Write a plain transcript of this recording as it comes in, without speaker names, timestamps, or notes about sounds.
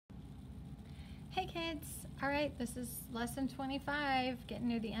Hey kids! Alright, this is lesson 25, getting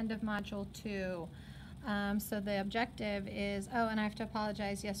near the end of module 2. So the objective is, oh, and I have to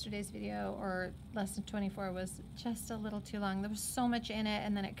apologize, yesterday's video, or lesson 24, was just a little too long. There was so much in it,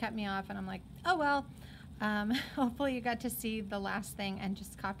 and then it cut me off, and I'm like, oh well. Hopefully you got to see the last thing and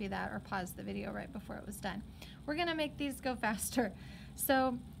just copy that or pause the video right before it was done. We're going to make these go faster.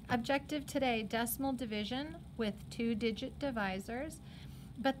 So objective today, decimal division with 2-digit divisors.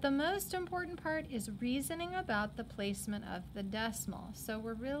 But the most important part is reasoning about the placement of the decimal. So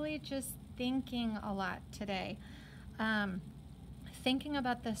we're really just thinking a lot today. Thinking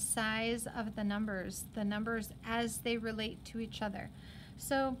about the size of the numbers as they relate to each other.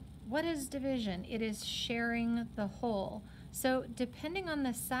 So what is division? It is sharing the whole. So depending on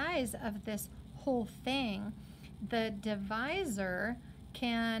the size of this whole thing, the divisor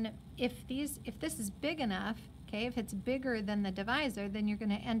can, if this is big enough, okay, if it's bigger than the divisor, then you're going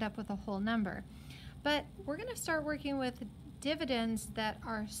to end up with a whole number. But we're going to start working with dividends that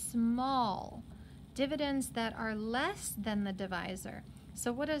are small, dividends that are less than the divisor.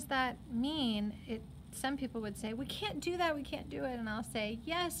 So what does that mean? Some people would say, we can't do that, we can't do it. And I'll say,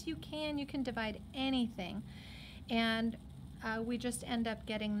 yes, you can divide anything. And we just end up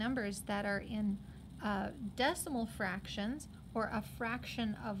getting numbers that are in decimal fractions or a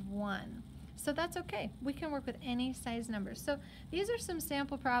fraction of 1. So that's okay. We can work with any size numbers. So these are some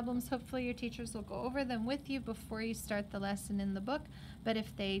sample problems. Hopefully your teachers will go over them with you before you start the lesson in the book. But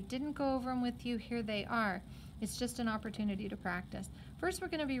if they didn't go over them with you, here they are. It's just an opportunity to practice. First, we're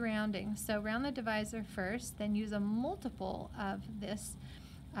going to be rounding. So round the divisor first, then use a multiple of this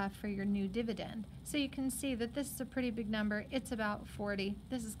for your new dividend. So you can see that this is a pretty big number. It's about 40.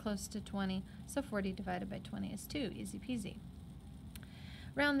 This is close to 20. So 40 divided by 20 is 2. Easy peasy.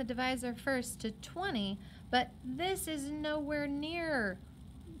 Round the divisor first to 20, but this is nowhere near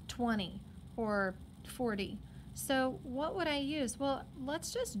 20 or 40. So what would I use? Well,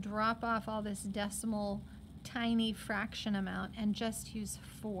 let's just drop off all this decimal tiny fraction amount and just use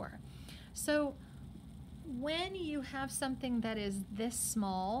 4. So when you have something that is this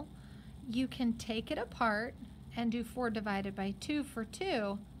small, you can take it apart and do 4 divided by 2 for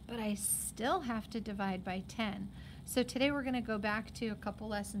 2, but I still have to divide by 10. So today we're going to go back to a couple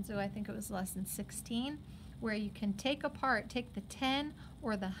lessons ago. I think it was lesson 16, where you can take the 10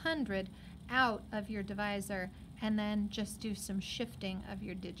 or the 100 out of your divisor and then just do some shifting of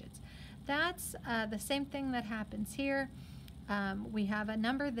your digits. That's the same thing that happens here. We have a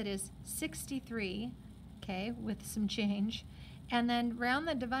number that is 63, okay, with some change, and then round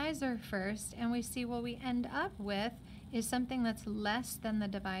the divisor first, and we see what we end up with is something that's less than the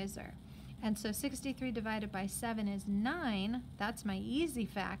divisor. And so 63 divided by 7 is 9. That's my easy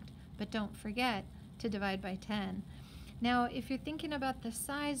fact, but don't forget to divide by 10. Now, if you're thinking about the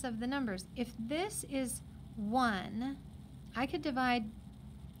size of the numbers, if this is 1, I could divide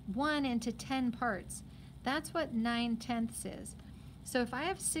 1 into 10 parts. That's what 9/10 is. So if I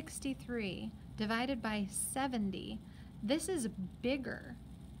have 63 divided by 70, this is bigger.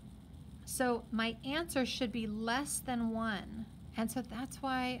 So my answer should be less than 1. And so that's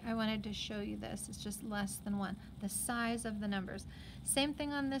why I wanted to show you this. It's just less than 1, the size of the numbers. Same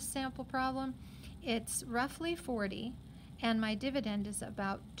thing on this sample problem. It's roughly 40, and my dividend is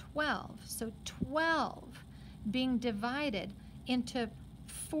about 12. So 12 being divided into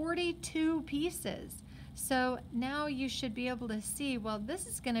 42 pieces. So now you should be able to see, well, this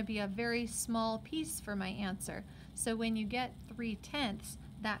is going to be a very small piece for my answer. So when you get 3/10,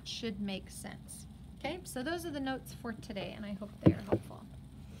 that should make sense. Okay, so those are the notes for today, and I hope they are helpful.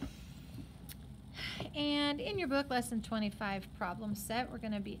 And in your book, lesson 25 problem set, we're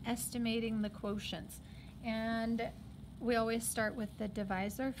going to be estimating the quotients. And we always start with the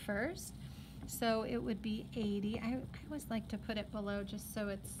divisor first. So it would be 80. I always like to put it below just so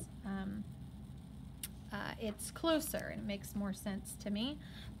it's closer and it makes more sense to me,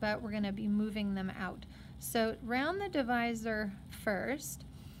 but we're going to be moving them out. So round the divisor first,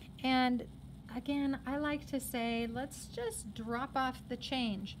 and again, I like to say, let's just drop off the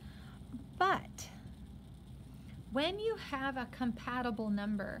change. But when you have a compatible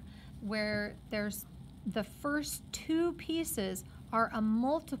number where there's the first 2 pieces are a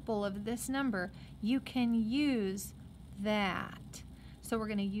multiple of this number, you can use that. So we're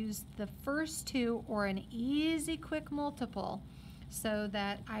going to use the first 2 or an easy quick multiple so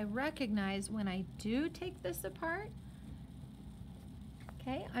that I recognize when I do take this apart.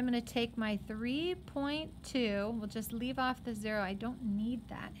 Okay, I'm going to take my 3.2, we'll just leave off the 0, I don't need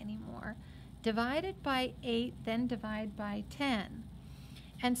that anymore, divide it by 8, then divide by 10.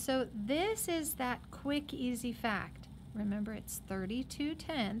 And so this is that quick, easy fact. Remember, it's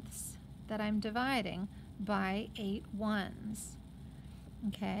 32/10, that I'm dividing by 8 ones.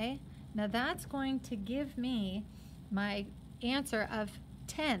 Okay, now that's going to give me my answer of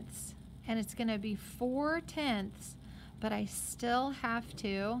tenths, and it's going to be 4 tenths, but I still have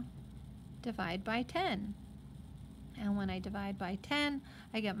to divide by 10. And when I divide by 10,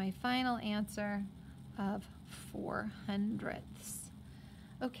 I get my final answer of 4 hundredths.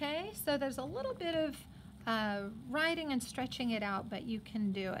 Okay, so there's a little bit of writing and stretching it out, but you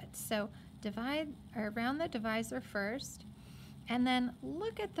can do it. So divide or round the divisor first, and then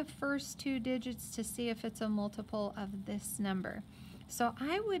look at the first 2 digits to see if it's a multiple of this number. So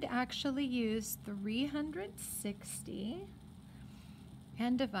I would actually use 360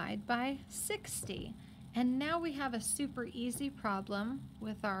 and divide by 60. And now we have a super easy problem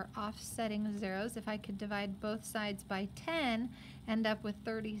with our offsetting zeros. If I could divide both sides by 10, end up with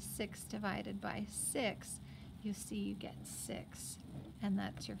 36 divided by 6, you see you get 6, and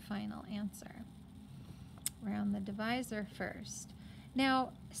that's your final answer. Round the divisor first.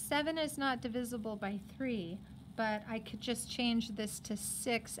 Now, 7 is not divisible by 3, but I could just change this to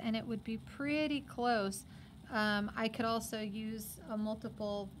 6, and it would be pretty close. I could also use a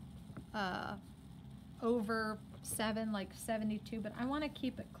multiple over 7, like 72, but I want to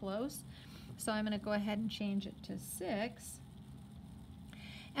keep it close, so I'm going to go ahead and change it to 6.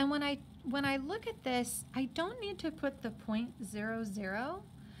 And when I look at this, I don't need to put the 0.00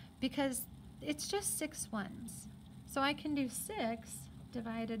 because it's just 6 ones. So I can do 6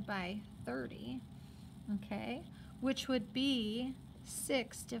 divided by 30, okay, which would be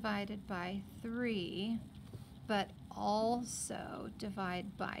 6 divided by 3, but also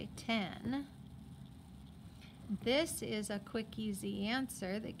divide by 10. This is a quick, easy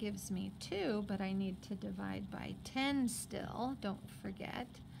answer that gives me 2, but I need to divide by 10 still, don't forget.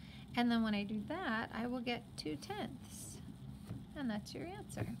 And then when I do that, I will get 2 tenths. And that's your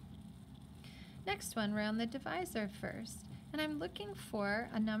answer. Next one, round the divisor first. And I'm looking for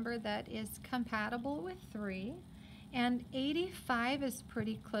a number that is compatible with 3. And 85 is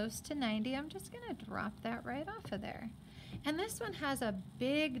pretty close to 90. I'm just going to drop that right off of there. And this one has a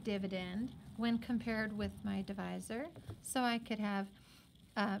big dividend when compared with my divisor. So I could have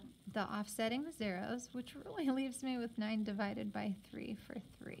the offsetting zeros, which really leaves me with 9 divided by 3 for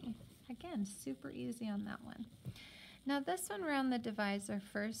 3. Again, super easy on that one. Now this one, round the divisor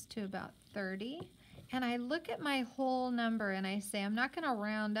first to about 30. And I look at my whole number and I say, I'm not going to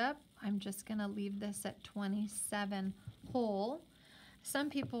round up. I'm just going to leave this at 27 whole. Some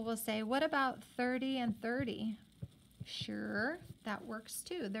people will say, what about 30 and 30? Sure, that works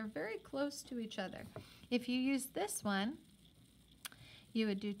too. They're very close to each other. If you use this one, you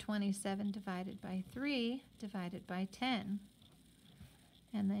would do 27 divided by 3 divided by 10.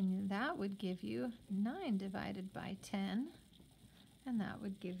 And then that would give you 9 divided by 10. And that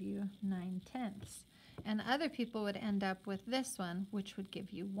would give you 9 tenths. And other people would end up with this one, which would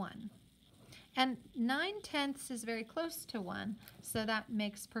give you 1. And 9 tenths is very close to 1, so that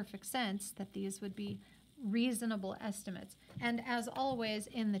makes perfect sense that these would be reasonable estimates. And as always,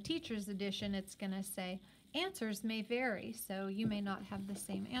 in the teacher's edition, it's going to say answers may vary, so you may not have the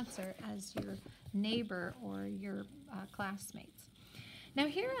same answer as your neighbor or your classmates. Now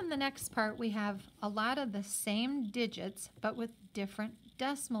here in the next part, we have a lot of the same digits, but with different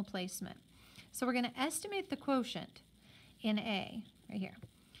decimal placement. So we're going to estimate the quotient in A, right here.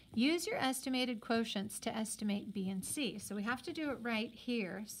 Use your estimated quotients to estimate B and C. So we have to do it right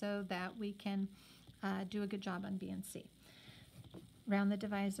here so that we can do a good job on B and C. Round the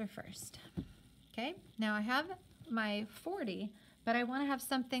divisor first. Okay, now I have my 40, but I want to have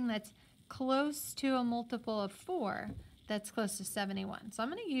something that's close to a multiple of 4 that's close to 71. So I'm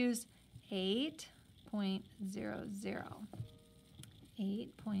going to use 8.00.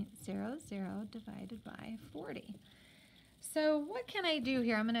 8.00 divided by 40. So what can I do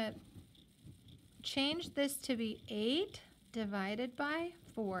here? I'm going to change this to be 8 divided by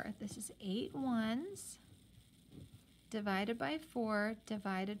 4. This is 8 ones divided by 4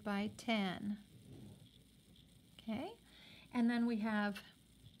 divided by 10. Okay, and then we have,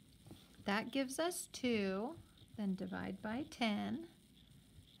 that gives us 2, then divide by 10,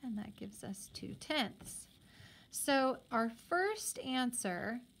 and that gives us 2 tenths. So our first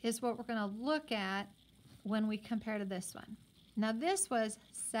answer is what we're going to look at when we compare to this one. Now this was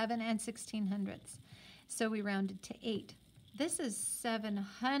 7 16/100. So we rounded to 8. This is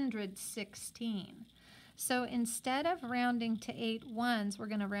 716. So instead of rounding to 8 ones, we're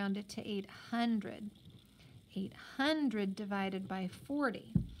going to round it to 800. 800 divided by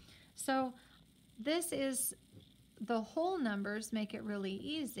 40. So this is, the whole numbers make it really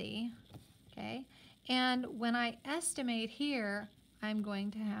easy, okay? And when I estimate here, I'm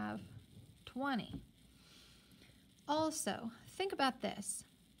going to have 20. Also, think about this.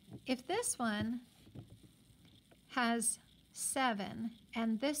 If this one has 7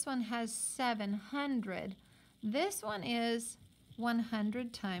 and this one has 700, this one is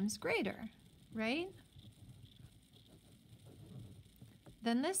 100 times greater, right,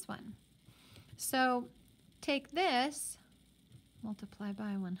 than this one. So take this, multiply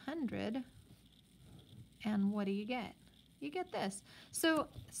by 100, and what do you get? You get this. So,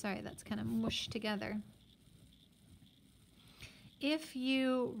 sorry, that's kind of mushed together. If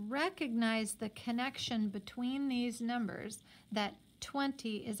you recognize the connection between these numbers, that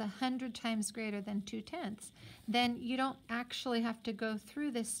 20 is 100 times greater than 2/10, then you don't actually have to go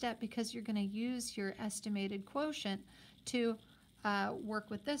through this step because you're going to use your estimated quotient to work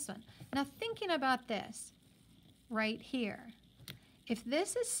with this one. Now, thinking about this right here, if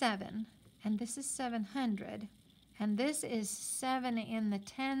this is 7 and this is 700 and this is 7 in the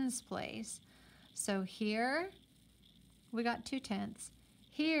tens place, so here we got 2/10.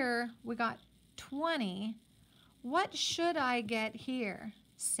 Here we got 20. What should I get here?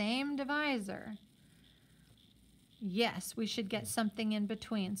 Same divisor. Yes, we should get something in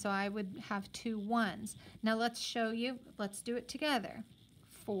between. So I would have 2 1s. Now let's show you. Let's do it together.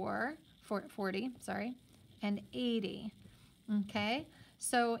 40, sorry, and 80. Okay,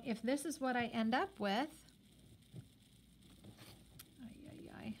 so if this is what I end up with,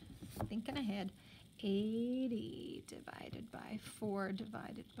 thinking ahead, 80 divided by 4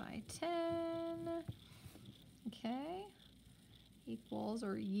 divided by 10, okay, equals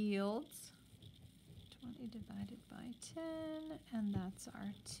or yields 20 divided by 10, and that's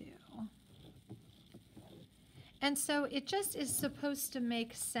our 2. And so it just is supposed to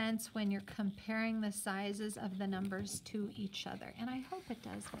make sense when you're comparing the sizes of the numbers to each other, and I hope it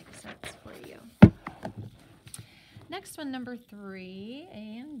does make sense for you. Next one, number 3,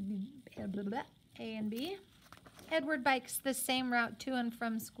 A and B. Edward bikes the same route to and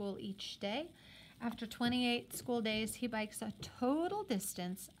from school each day. After 28 school days, he bikes a total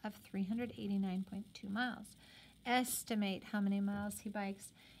distance of 389.2 miles. Estimate how many miles he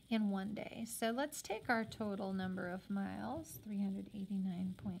bikes in one day. So let's take our total number of miles,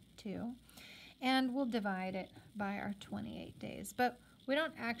 389.2, and we'll divide it by our 28 days. But we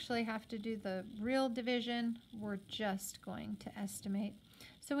don't actually have to do the real division. We're just going to estimate.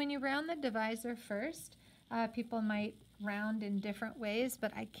 So when you round the divisor first, people might round in different ways,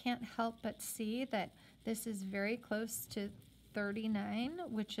 but I can't help but see that this is very close to 39,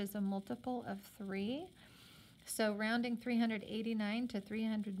 which is a multiple of 3. So rounding 389 to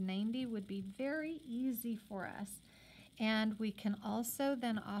 390 would be very easy for us. And we can also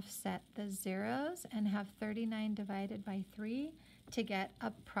then offset the zeros and have 39 divided by 3 to get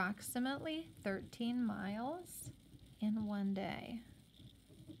approximately 13 miles in one day.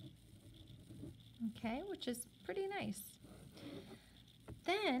 Okay, which is pretty nice.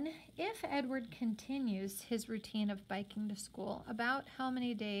 Then, if Edward continues his routine of biking to school, about how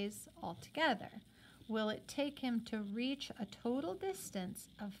many days altogether will it take him to reach a total distance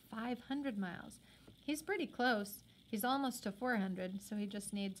of 500 miles? He's pretty close. He's almost to 400, so he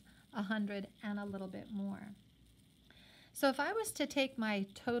just needs 100 and a little bit more. So if I was to take my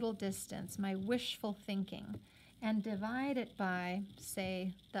total distance, my wishful thinking, and divide it by,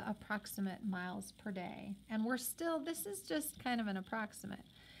 say, the approximate miles per day, and we're still, this is just kind of an approximate,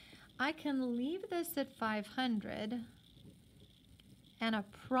 I can leave this at 500 and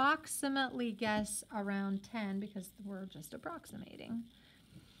approximately guess around 10 because we're just approximating.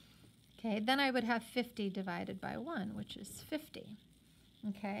 Okay, then I would have 50 divided by 1, which is 50.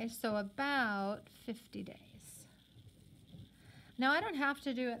 Okay, so about 50 days. Now, I don't have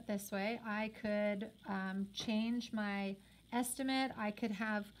to do it this way. I could change my estimate. I could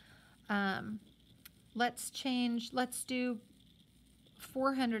have, let's do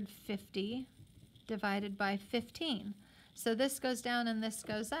 450 divided by 15. So this goes down and this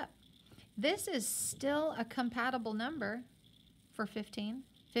goes up. This is still a compatible number for 15.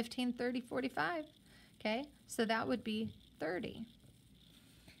 15, 30, 45. Okay, so that would be 30.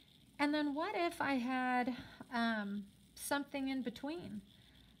 And then what if I had something in between?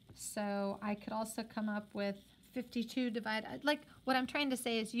 So I could also come up with 52 divided, like what I'm trying to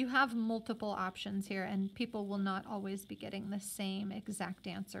say is you have multiple options here and people will not always be getting the same exact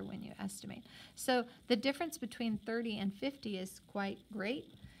answer when you estimate. So the difference between 30 and 50 is quite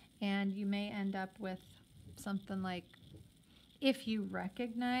great, and you may end up with something like, if you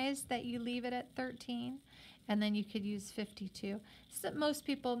recognize that you leave it at 13, and then you could use 52. So most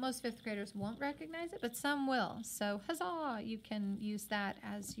fifth graders won't recognize it, but some will. So huzzah, you can use that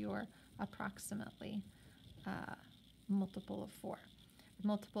as your approximately multiple of 4.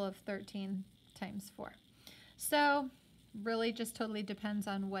 multiple of 13 times 4. So really just totally depends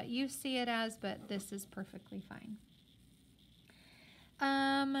on what you see it as, but this is perfectly fine.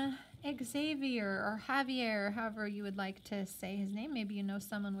 Xavier or Javier, however you would like to say his name. Maybe you know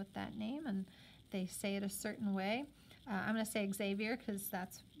someone with that name and they say it a certain way. I'm going to say Xavier because that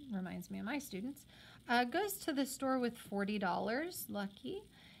reminds me of my students. Goes to the store with $40. Lucky.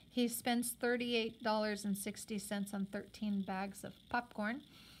 He spends $38.60 on 13 bags of popcorn.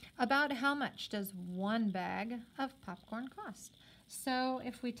 About how much does one bag of popcorn cost? So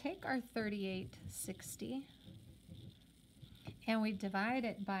if we take our $38.60 and we divide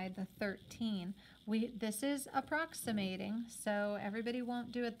it by the 13, this is approximating, so everybody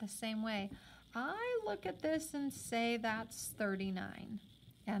won't do it the same way. I look at this and say that's 39.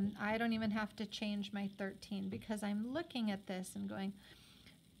 And I don't even have to change my 13 because I'm looking at this and going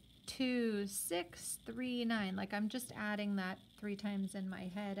 2, 6, 3, 9. Like I'm just adding that 3 times in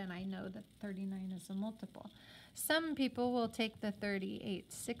my head and I know that 39 is a multiple. Some people will take the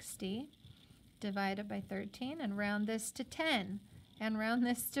 38.60 divided by 13 and round this to 10 and round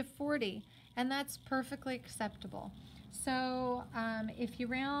this to 40. And that's perfectly acceptable. So if you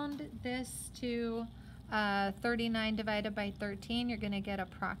round this to 39 divided by 13, you're going to get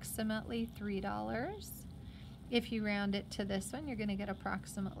approximately $3. If you round it to this one, you're going to get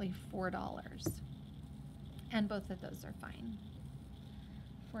approximately $4. And both of those are fine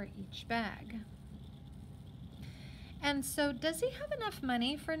for each bag. And so does he have enough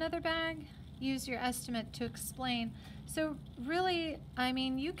money for another bag? Use your estimate to explain. So really, I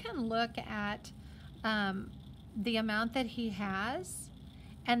mean, you can look at the amount that he has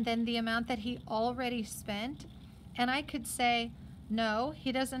and then the amount that he already spent. And I could say, no,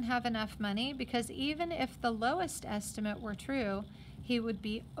 he doesn't have enough money because even if the lowest estimate were true, he would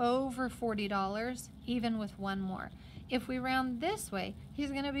be over $40 even with one more. If we round this way,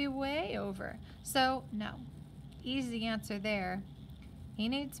 he's going to be way over. So no, easy answer there. He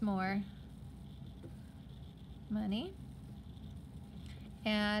needs more money.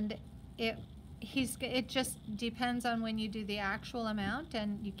 And it just depends on when you do the actual amount,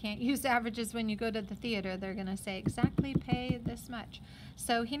 and you can't use averages when you go to the theater. They're going to say exactly pay this much.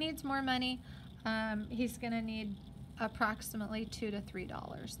 So he needs more money. He's going to need approximately $2 to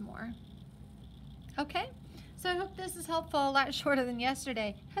 $3 more. Okay, so I hope this is helpful. A lot shorter than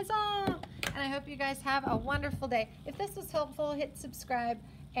yesterday. Huzzah! And I hope you guys have a wonderful day. If this was helpful, hit subscribe,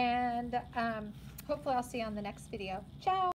 and hopefully I'll see you on the next video. Ciao!